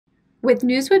With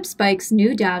NewsWhip Spike's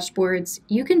new dashboards,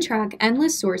 you can track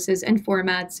endless sources and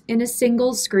formats in a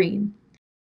single screen.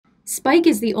 Spike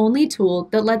is the only tool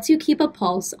that lets you keep a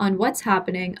pulse on what's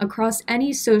happening across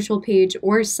any social page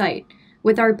or site,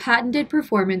 with our patented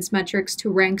performance metrics to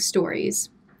rank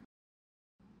stories.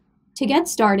 To get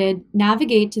started,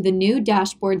 navigate to the New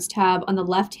Dashboards tab on the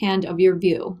left hand of your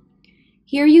view.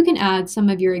 Here you can add some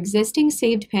of your existing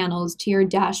saved panels to your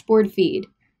dashboard feed.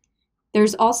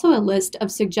 There's also a list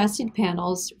of suggested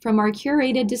panels from our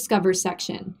curated Discover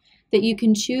section that you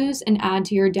can choose and add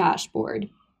to your dashboard.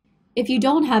 If you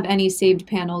don't have any saved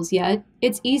panels yet,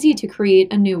 it's easy to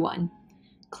create a new one.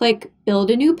 Click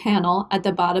Build a New Panel at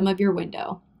the bottom of your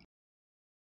window.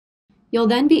 You'll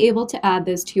then be able to add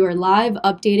this to your live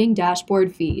updating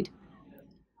dashboard feed.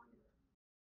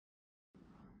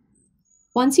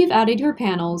 Once you've added your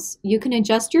panels, you can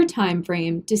adjust your time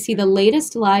frame to see the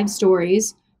latest live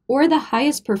stories or the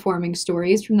highest performing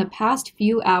stories from the past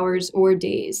few hours or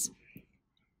days.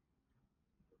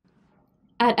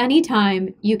 At any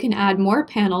time, you can add more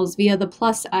panels via the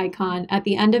plus icon at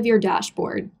the end of your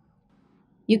dashboard.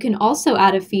 You can also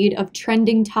add a feed of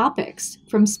trending topics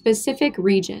from specific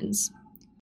regions.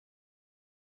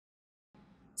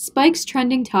 Spike's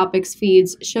trending topics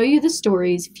feeds show you the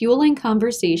stories fueling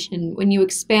conversation when you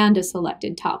expand a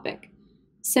selected topic.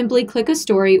 Simply click a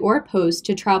story or post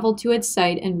to travel to its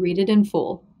site and read it in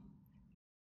full.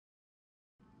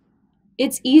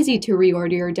 It's easy to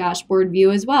reorder your dashboard view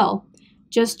as well.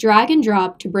 Just drag and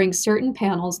drop to bring certain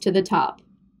panels to the top.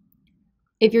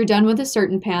 If you're done with a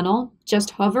certain panel,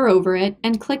 just hover over it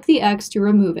and click the X to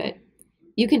remove it.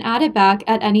 You can add it back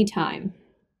at any time.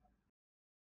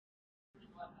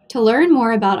 To learn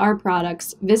more about our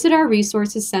products, visit our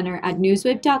Resources Center at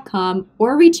newswhip.com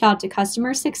or reach out to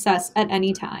customer success at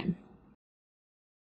any time.